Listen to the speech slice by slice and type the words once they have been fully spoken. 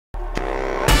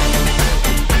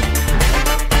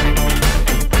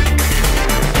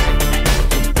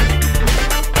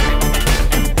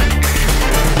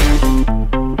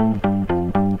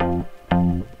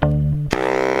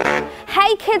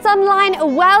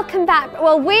Online, welcome back.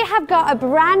 Well, we have got a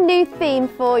brand new theme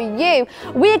for you.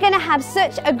 We're going to have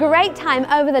such a great time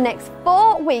over the next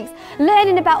 4 weeks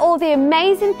learning about all the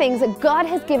amazing things that God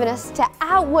has given us to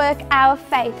outwork our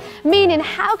faith, meaning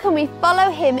how can we follow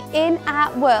Him in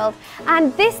our world.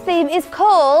 And this theme is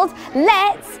called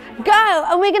Let's Go,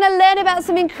 and we're going to learn about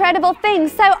some incredible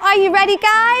things. So are you ready,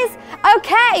 guys?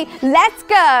 Okay, let's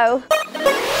go.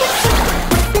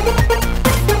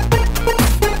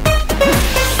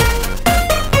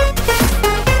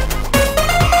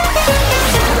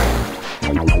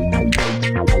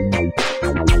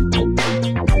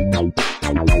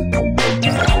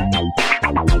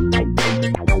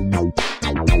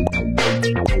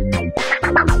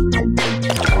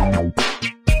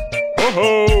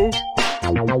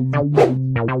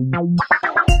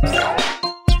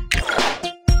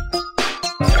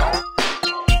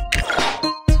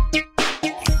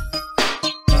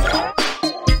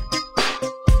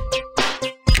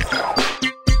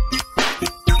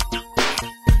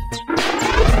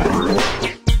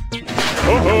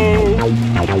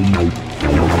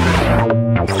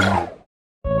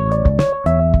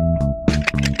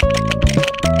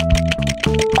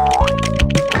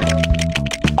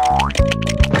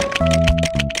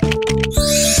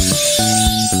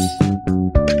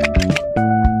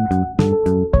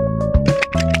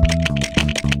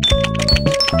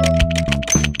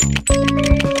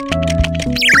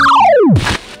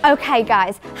 Okay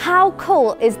guys, how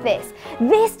cool is this?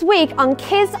 This week on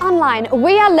Kids Online,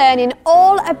 we are learning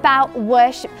all about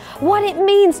worship, what it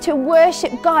means to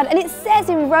worship God. And it says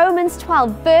in Romans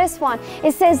 12 verse 1,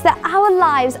 it says that our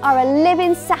lives are a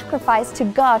living sacrifice to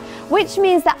God, which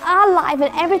means that our life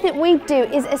and everything we do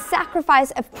is a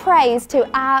sacrifice of praise to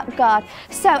our God.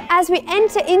 So as we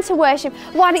enter into worship,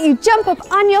 why don't you jump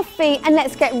up on your feet and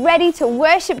let's get ready to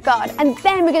worship God. And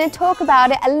then we're going to talk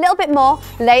about it a little bit more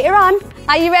later on.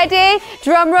 Are you ready?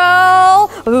 Drum roll.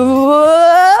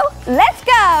 Whoa. Let's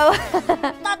go. Da,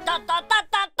 da, da, da,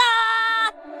 da, da.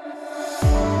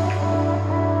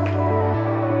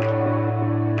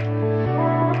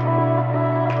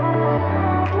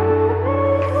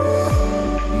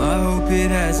 My hope,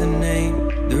 it has a name,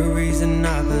 the reason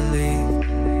I believe,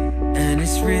 and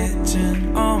it's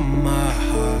written on my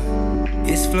heart.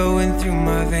 It's flowing through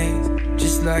my veins,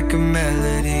 just like a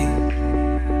melody.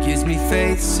 Gives me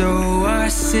faith, so I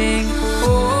sing.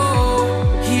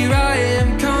 Oh, here I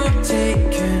am, come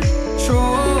take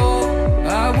control.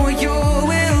 I want your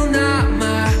will, not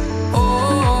my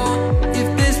own.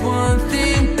 If there's one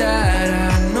thing that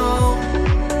I know,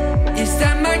 it's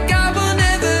that my God will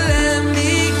never let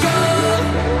me go.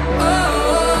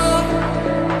 Oh,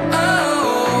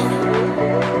 oh,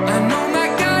 I know my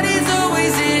God is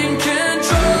always in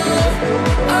control.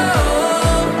 Oh,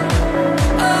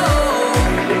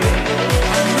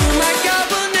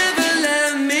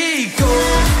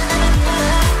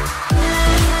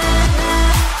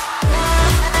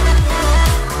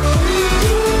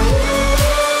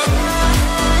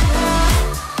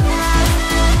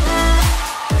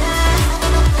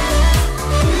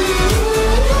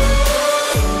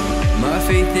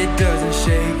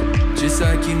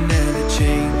 like you never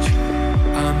change.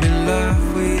 I'm in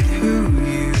love with who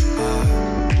you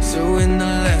are. So in the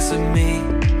less of me,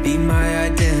 be my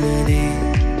identity.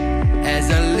 As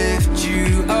I lift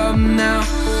you up now.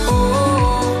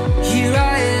 Oh, here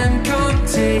I am, come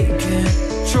take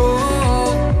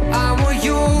control. I want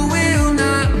your will,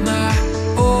 not my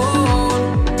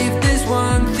own. If there's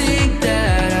one thing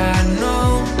that I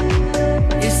know,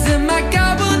 it's that my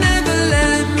God will never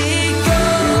let me go.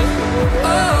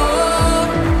 Oh,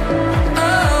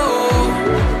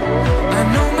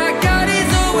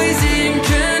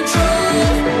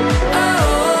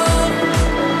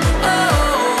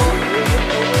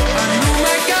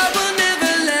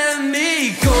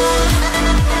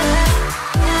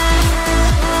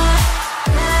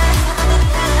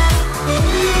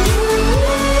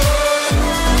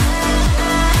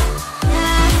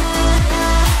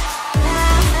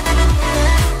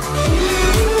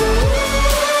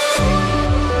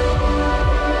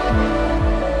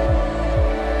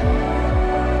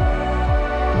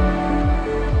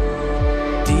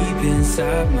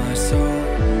 inside my soul,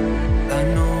 I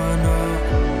know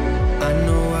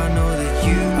that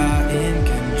you are in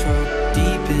control.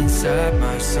 Deep inside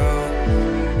my soul,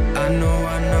 I know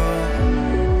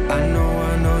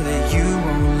that you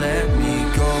won't let me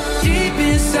go. Deep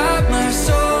inside my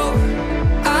soul,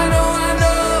 I know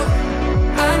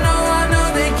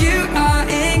that you are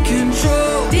in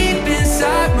control. Deep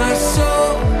inside my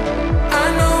soul,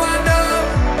 I know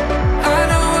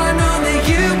that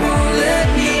you won't let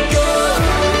me go.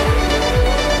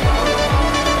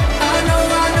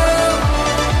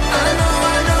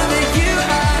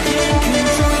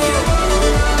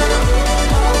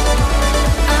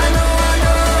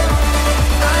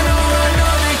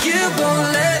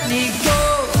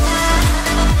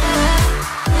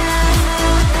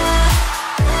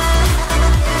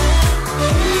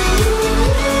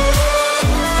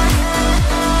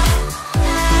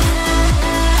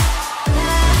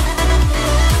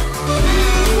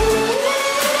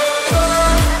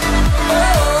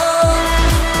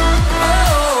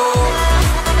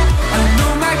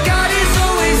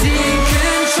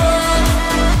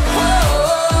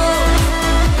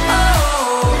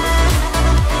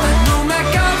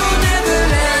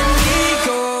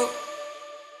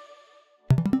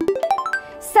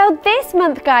 So this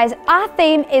month, guys, our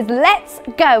theme is Let's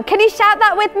Go. Can you shout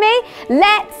that with me?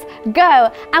 Let's go.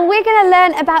 And we're going to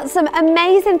learn about some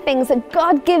amazing things that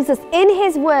God gives us in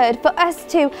His Word for us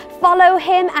to follow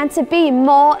Him and to be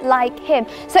more like Him.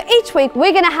 So each week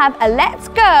we're going to have a let's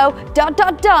go, ...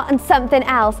 and something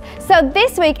else. So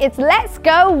this week it's let's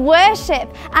go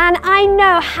worship. And I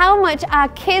know how much our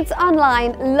kids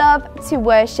online love to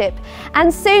worship.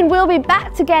 And soon we'll be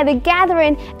back together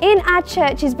gathering in our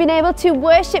churches, being able to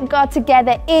worship God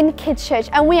together in Kids Church.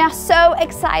 And we are so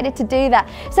excited to do that.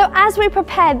 So as we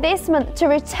prepare this month to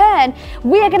return,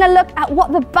 we are going to look at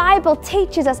what the Bible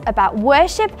teaches us about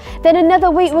worship. Then another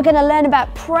week we're going to learn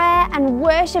about prayer and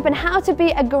worship and how to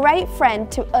be a great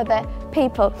friend to other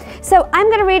people. So I'm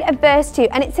going to read a verse to you,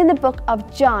 and it's in the book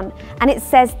of John, and it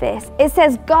says this. It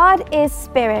says, God is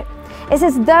spirit. It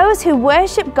says, those who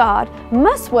worship God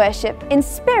must worship in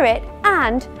spirit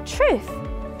and truth.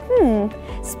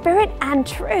 Spirit and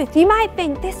truth. You might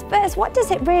think, this verse, what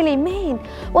does it really mean?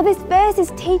 Well, this verse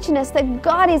is teaching us that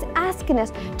God is asking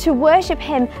us to worship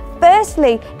Him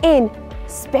firstly in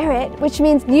spirit, which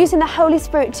means using the Holy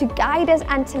Spirit to guide us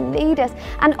and to lead us,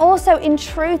 and also in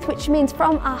truth, which means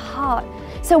from our heart.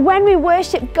 So when we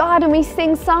worship God and we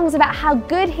sing songs about how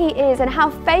good He is and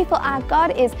how faithful our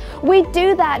God is, we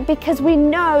do that because we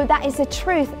know that is the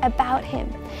truth about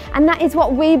Him. And that is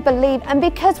what we believe. And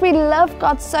because we love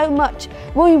God so much,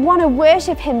 we want to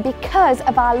worship Him because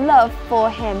of our love for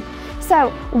Him.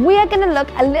 So we are going to look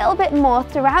a little bit more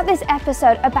throughout this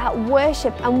episode about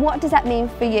worship and what does that mean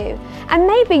for you. And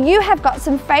maybe you have got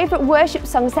some favorite worship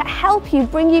songs that help you,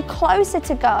 bring you closer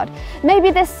to God.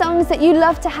 Maybe there's songs that you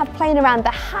love to have playing around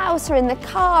the house or in the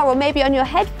car or maybe on your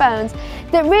headphones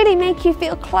that really make you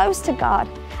feel close to God.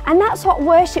 And that's what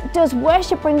worship does.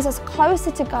 Worship brings us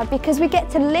closer to God because we get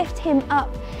to lift Him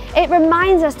up. It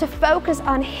reminds us to focus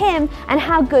on Him and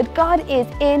how good God is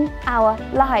in our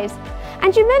lives.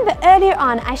 And you remember earlier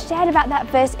on I shared about that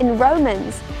verse in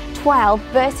Romans 12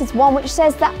 verses 1, which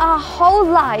says that our whole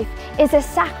life is a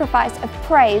sacrifice of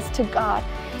praise to God.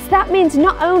 So that means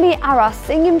not only are our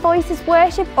singing voices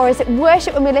worship, or is it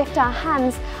worship when we lift our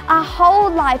hands, our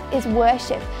whole life is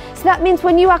worship. So that means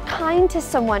when you are kind to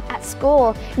someone at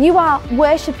school, you are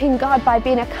worshiping God by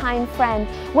being a kind friend.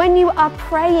 When you are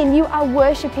praying, you are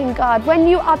worshiping God. When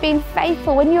you are being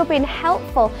faithful, when you're being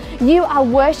helpful, you are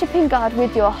worshiping God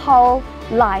with your whole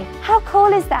life. How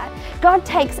cool is that? God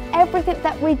takes everything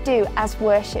that we do as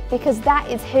worship because that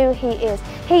is who He is.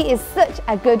 He is such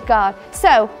a good God.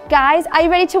 So, guys, are you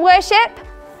ready to worship?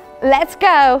 Let's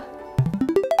go.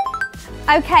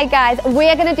 Okay guys, we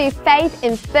are going to do faith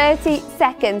in 30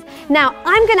 seconds. Now,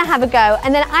 I'm going to have a go,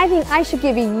 and then I think I should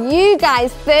give you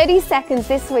guys 30 seconds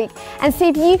this week and see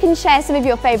if you can share some of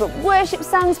your favorite worship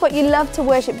songs, what you love to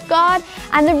worship God,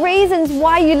 and the reasons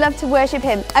why you love to worship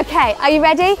Him. Okay, are you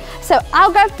ready? So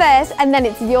I'll go first, and then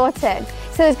it's your turn.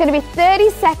 So there's going to be 30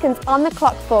 seconds on the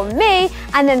clock for me,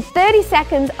 and then 30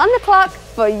 seconds on the clock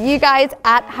for you guys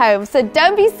at home. So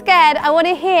don't be scared. I want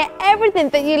to hear everything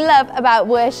that you love about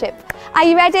worship. Are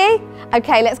you ready?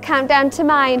 Okay, let's count down to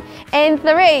mine in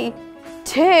 3,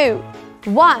 2,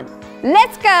 1.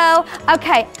 Let's go.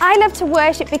 Okay, I love to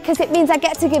worship because it means I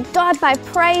get to give God my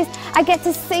praise. I get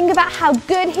to sing about how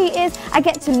good He is. I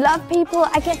get to love people.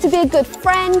 I get to be a good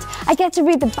friend. I get to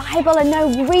read the Bible and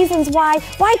know reasons why.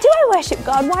 Why do I worship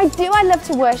God? Why do I love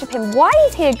to worship Him? Why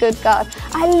is He a good God?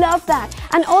 I love that.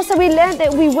 And also we learned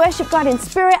that we worship God in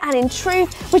spirit and in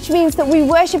truth, which means that we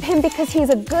worship Him because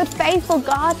He's a good, faithful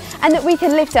God, and that we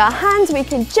can lift our hands, we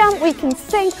can jump, we can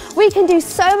sing, we can do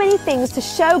so many things to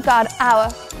show God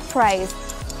our praise.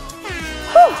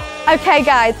 Whew. Okay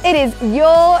guys, it is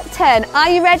your turn. Are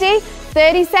you ready?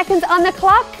 30 seconds on the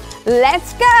clock.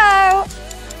 Let's go.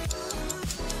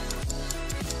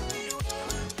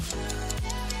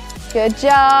 Good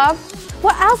job.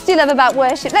 What else do you love about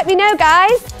worship? Let me know,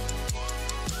 guys.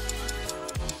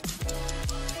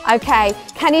 Okay,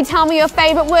 can you tell me your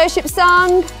favorite worship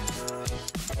song?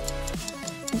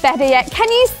 Better yet, can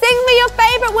you sing me your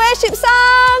favorite worship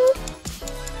song?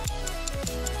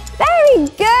 Very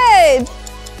good.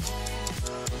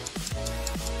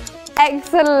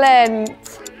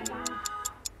 Excellent.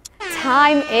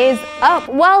 Time is up.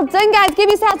 Well done, guys. Give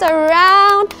yourselves a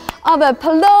round of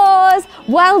applause.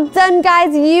 Well done,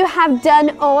 guys. You have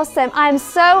done awesome. I'm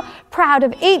so proud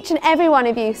of each and every one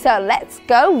of you. So let's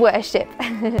go worship.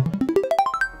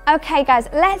 Okay guys,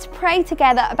 let's pray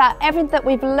together about everything that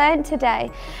we've learned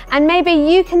today. And maybe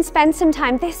you can spend some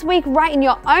time this week writing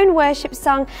your own worship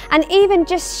song and even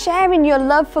just sharing your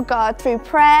love for God through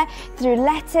prayer, through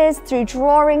letters, through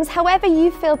drawings, however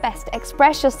you feel best to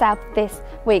express yourself this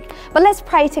week. But let's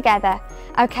pray together.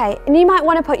 Okay, and you might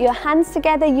want to put your hands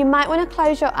together, you might want to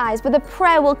close your eyes, but the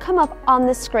prayer will come up on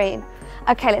the screen.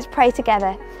 Okay, let's pray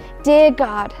together. Dear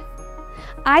God,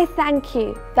 I thank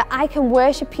you that I can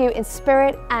worship you in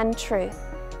spirit and truth.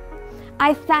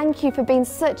 I thank you for being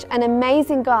such an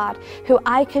amazing God who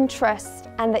I can trust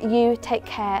and that you take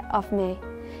care of me.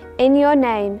 In your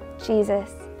name,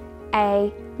 Jesus,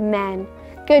 amen.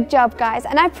 Good job, guys.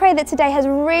 And I pray that today has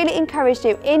really encouraged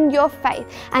you in your faith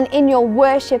and in your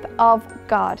worship of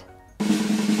God.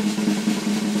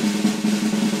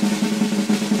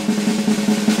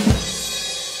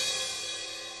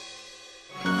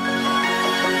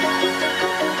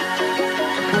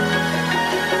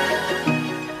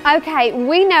 Okay,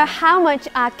 we know how much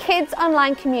our Kids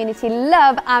Online community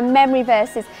love our memory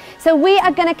verses. So we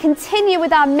are going to continue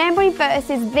with our memory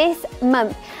verses this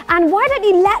month. And why don't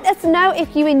you let us know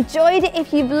if you enjoyed it,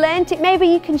 if you've learned it. Maybe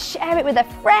you can share it with a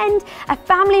friend, a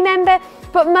family member.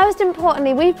 But most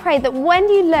importantly, we pray that when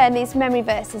you learn these memory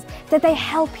verses, that they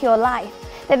help your life.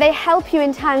 That they help you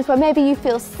in times where maybe you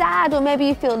feel sad or maybe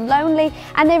you feel lonely,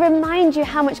 and they remind you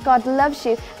how much God loves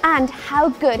you and how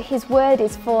good His Word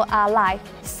is for our life.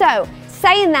 So,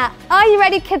 saying that, are you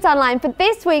ready, Kids Online, for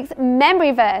this week's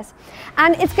memory verse?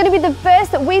 And it's going to be the verse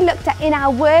that we looked at in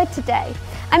our Word today.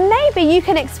 And maybe you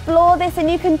can explore this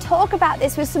and you can talk about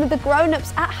this with some of the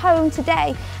grown-ups at home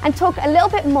today and talk a little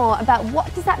bit more about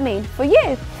what does that mean for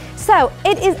you. So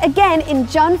it is again in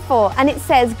John 4 and it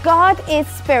says, God is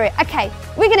spirit. Okay,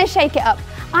 we're going to shake it up.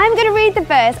 I'm going to read the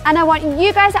verse and I want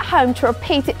you guys at home to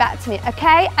repeat it back to me,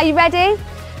 okay? Are you ready?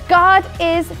 God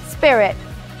is spirit.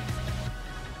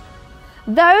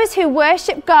 Those who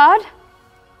worship God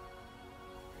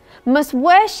must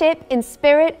worship in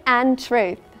spirit and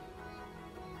truth.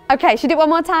 Okay, should we do it one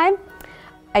more time?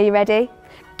 Are you ready?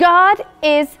 God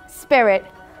is spirit.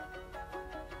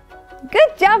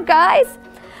 Good job, guys.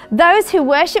 Those who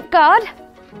worship God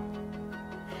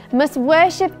must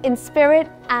worship in spirit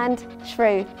and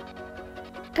truth.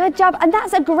 Good job. And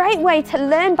that's a great way to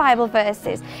learn Bible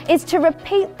verses, is to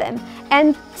repeat them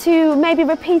and to maybe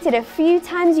repeat it a few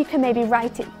times. You can maybe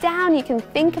write it down, you can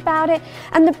think about it.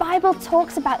 And the Bible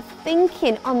talks about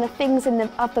thinking on the things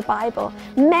of the Bible,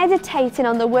 meditating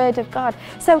on the Word of God.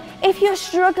 So if you're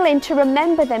struggling to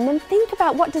remember them, then think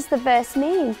about what does the verse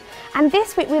mean. And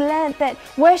this week we learned that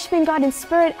worshiping God in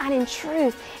spirit and in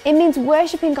truth, it means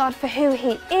worshiping God for who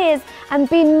He is and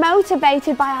being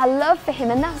motivated by our love for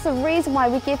Him. And that's the reason why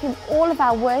we give Him all of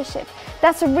our worship.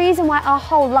 That's the reason why our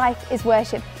whole life is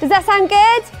worship. Does that sound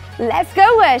good? Let's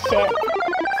go worship.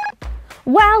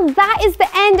 Well, that is the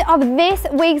end of this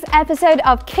week's episode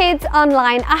of Kids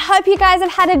Online. I hope you guys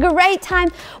have had a great time.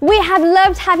 We have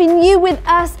loved having you with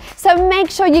us, so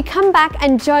make sure you come back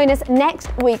and join us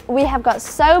next week. We have got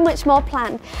so much more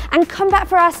planned. And come back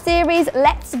for our series,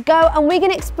 Let's Go, and we're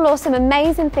going to explore some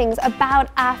amazing things about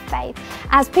our faith.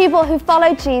 As people who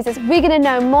follow Jesus, we're going to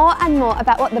know more and more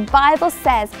about what the Bible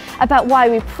says, about why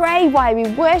we pray, why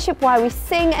we worship, why we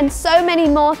sing, and so many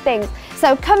more things.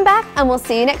 So come back and we'll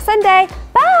see you next Sunday.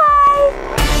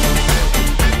 Bye!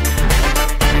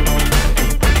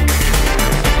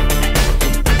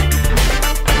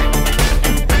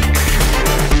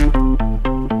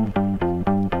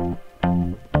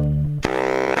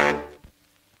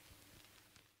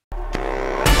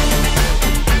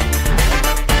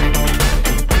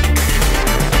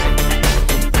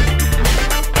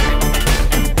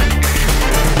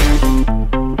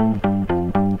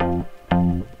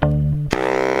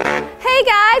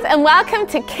 And welcome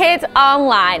to Kids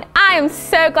Online. I am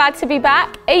so glad to be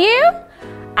back. Are you?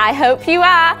 I hope you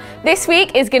are. This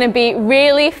week is going to be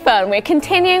really fun. We're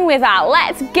continuing with our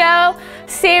Let's Go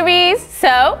series,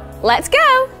 so let's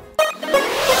go.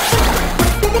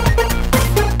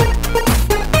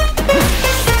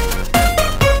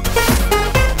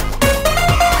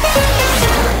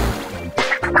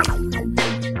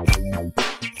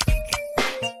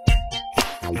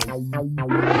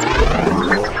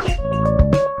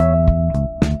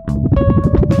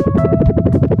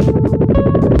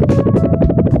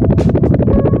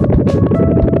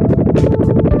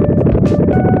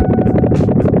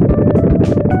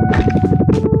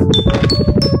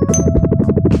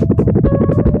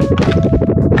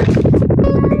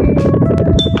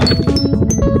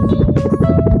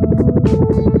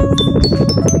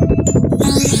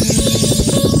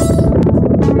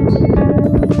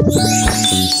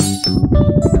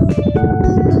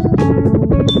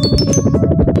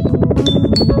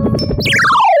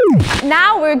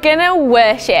 Gonna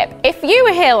worship. If you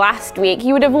were here last week,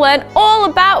 you would have learned all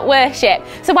about worship.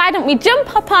 So why don't we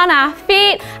jump up on our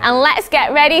feet and let's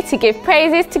get ready to give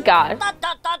praises to God.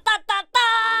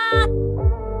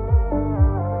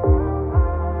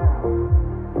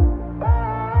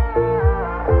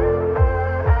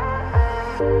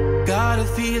 Got a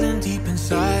feeling deep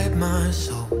inside my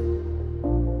soul,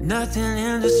 nothing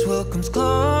in this world comes close.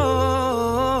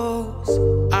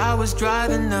 I was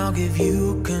driving, now give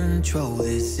you control.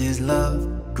 This is love,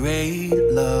 great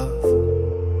love.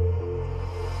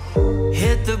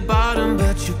 Hit the bottom,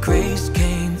 but your grace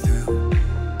came through.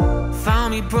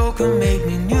 Found me broken, made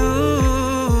me new.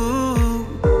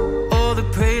 All the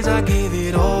praise, I gave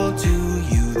it all to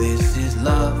you. This is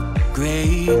love,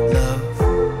 great love.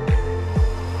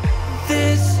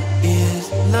 This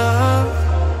is love,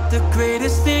 the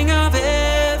greatest thing I've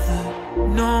ever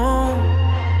known.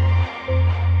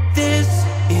 This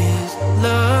is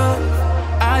love,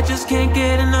 I just can't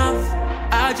get enough.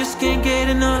 I just can't get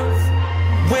enough.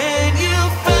 When you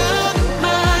found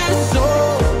my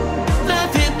soul,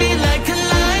 love hit me like a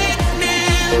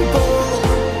lightning bolt.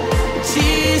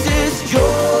 Jesus,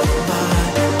 you're my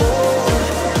all.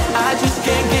 I just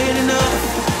can't get enough.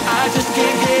 I just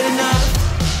can't get enough.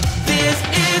 This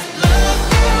is love.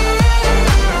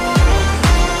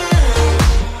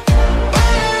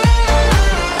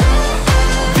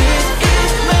 This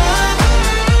is love.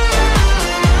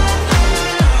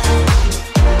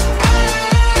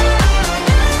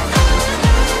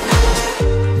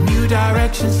 New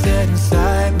direction set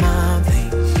inside my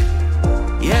veins.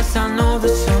 Yes, I know that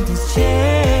something's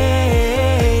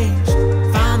changed.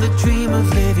 Found the dream of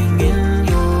living in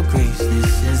your grace.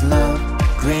 This is love,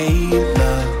 great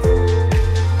love.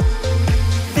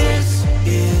 This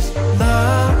is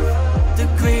love, the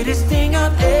greatest thing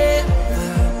I've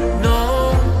ever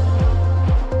known.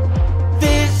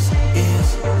 This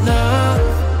is love,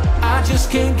 I just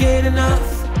can't get enough.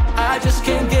 I just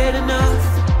can't get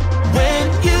enough.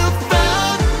 When you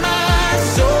found my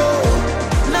soul,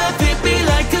 love hit me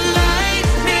like a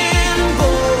lightning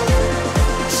bolt.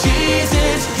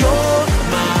 Jesus, you're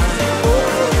my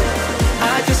all. I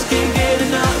just can't get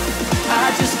enough. I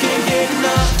just can't get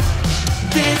enough.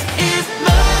 This is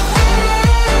love.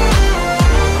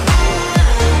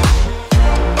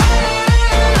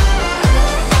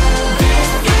 This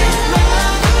is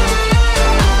love.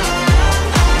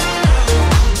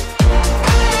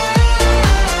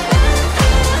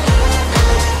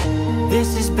 This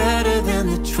is better than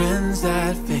the trends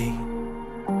that fade.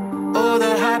 Oh,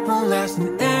 that hype won't last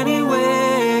in any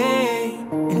way.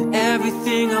 In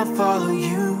everything I'll follow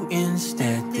you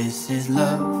instead. This is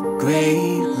love,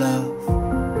 great love.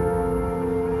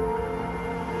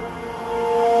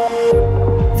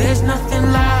 There's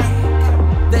nothing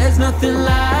like, there's nothing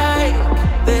like,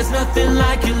 there's nothing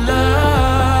like your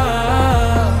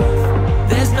love.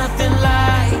 There's nothing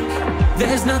like,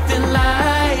 there's nothing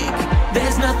like,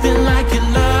 there's nothing like your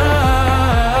love.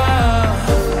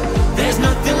 There's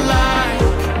nothing like,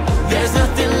 there's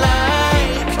nothing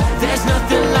like, there's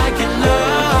nothing like your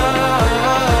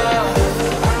love.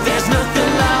 There's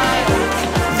nothing like,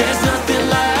 there's nothing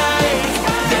like,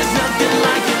 there's nothing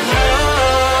like your love.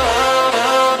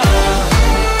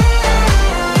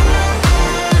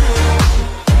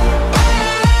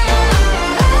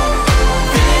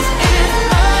 This is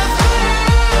love.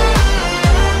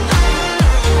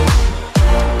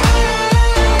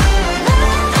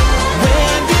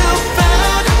 When you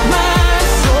found my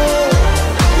soul,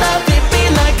 love hit me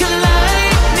like a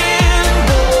lightning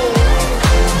bolt.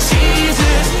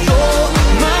 Jesus, you're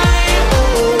my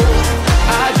all.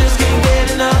 I just can't get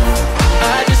enough. I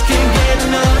just can't get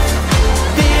enough.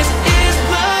 This is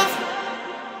love.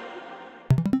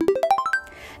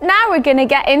 Now we're going to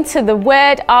get into the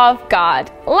Word of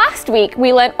God. Last week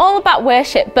we learned all about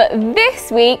worship, but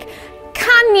this week,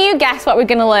 can you guess what we're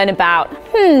going to learn about?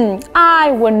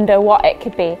 I wonder what it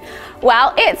could be.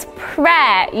 Well, it's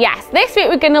prayer. Yes, this week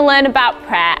we're going to learn about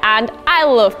prayer, and I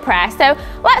love prayer. So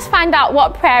let's find out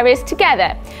what prayer is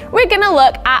together. We're going to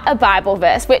look at a Bible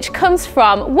verse which comes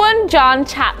from 1 John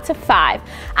chapter 5,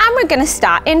 and we're going to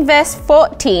start in verse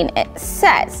 14. It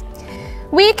says,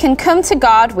 "We can come to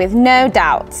God with no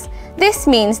doubts. This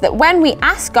means that when we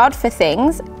ask God for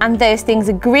things, and those things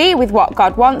agree with what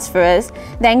God wants for us,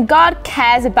 then God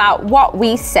cares about what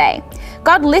we say.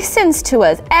 God listens to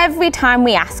us every time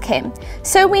we ask Him,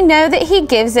 so we know that He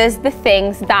gives us the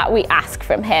things that we ask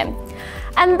from Him."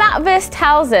 And that verse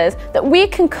tells us that we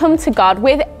can come to God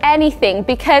with anything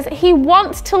because He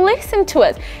wants to listen to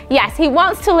us. Yes, He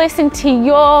wants to listen to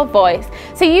your voice.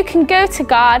 So you can go to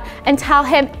God and tell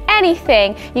Him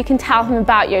anything. You can tell Him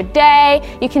about your day.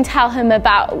 You can tell Him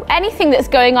about anything that's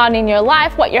going on in your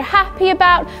life, what you're happy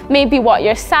about, maybe what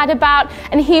you're sad about,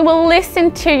 and He will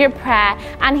listen to your prayer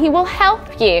and He will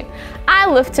help you. I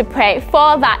love to pray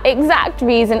for that exact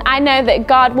reason. I know that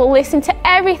God will listen to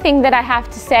everything that I have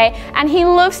to say, and He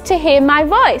loves to hear my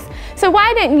voice. So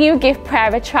why don't you give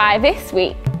prayer a try this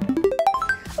week?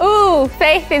 Ooh,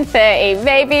 Faith in 30,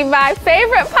 maybe my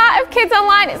favourite part of Kids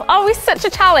Online. It's always such a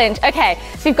challenge. Okay,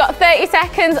 so you've got 30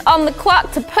 seconds on the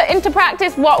clock to put into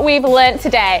practice what we've learned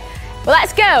today. Well,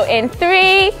 let's go in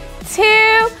 3,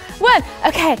 2, 1.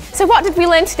 Okay, so what did we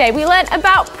learn today? We learned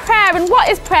about prayer. And what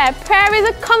is prayer? Prayer is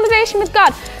a conversation with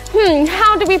God.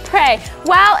 How do we pray?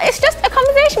 Well, it's just a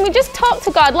conversation. We just talk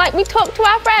to God like we talk to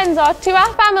our friends or to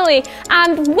our family.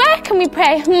 And where can we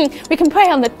pray? We can pray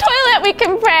on the toilet, we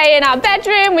can pray in our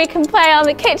bedroom, we can pray on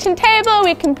the kitchen table,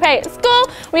 we can pray at school,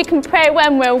 we can pray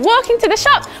when we're walking to the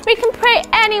shops, we can pray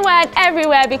anywhere and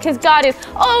everywhere because God is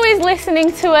always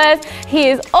listening to us. He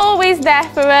is always there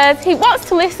for us. He wants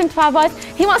to listen to our voice.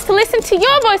 He wants to listen to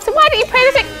your voice. So why don't you pray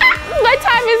this week? My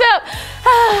time is up.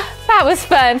 That was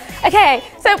fun. Okay,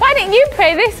 so why don't you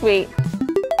pray this week?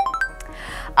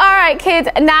 All right, kids,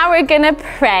 now we're gonna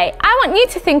pray. I want you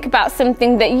to think about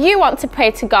something that you want to pray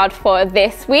to God for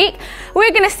this week.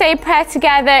 We're gonna say prayer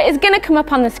together. It's gonna come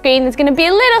up on the screen. There's gonna be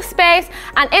a little space,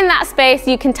 and in that space,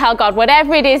 you can tell God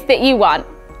whatever it is that you want.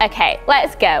 Okay,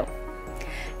 let's go.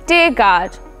 Dear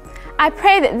God, I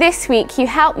pray that this week you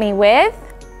help me with.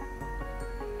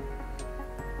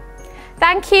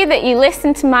 Thank you that you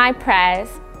listen to my prayers.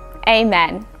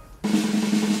 Amen.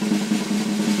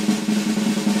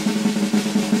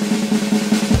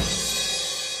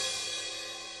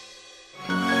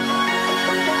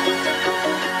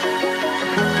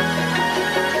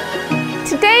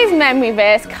 Today's memory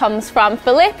verse comes from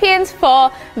Philippians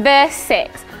 4, verse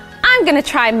 6. I'm going to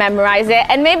try and memorize it,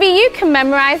 and maybe you can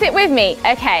memorize it with me.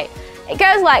 Okay, it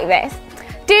goes like this.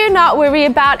 Do not worry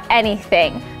about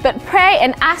anything, but pray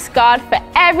and ask God for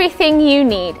everything you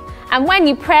need. And when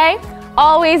you pray,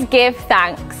 always give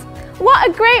thanks. What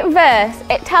a great verse.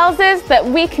 It tells us that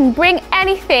we can bring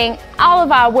anything, all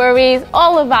of our worries,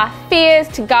 all of our fears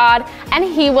to God, and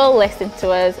He will listen to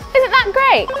us. Isn't that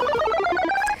great?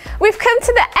 We've come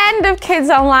to the end of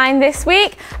Kids Online this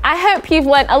week. I hope you've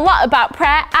learned a lot about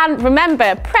prayer, and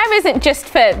remember, prayer isn't just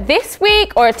for this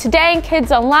week or today in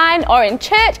Kids Online or in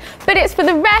church, but it's for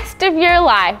the rest of your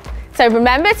life. So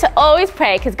remember to always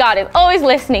pray because God is always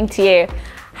listening to you.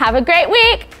 Have a great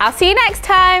week. I'll see you next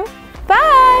time.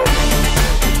 Bye.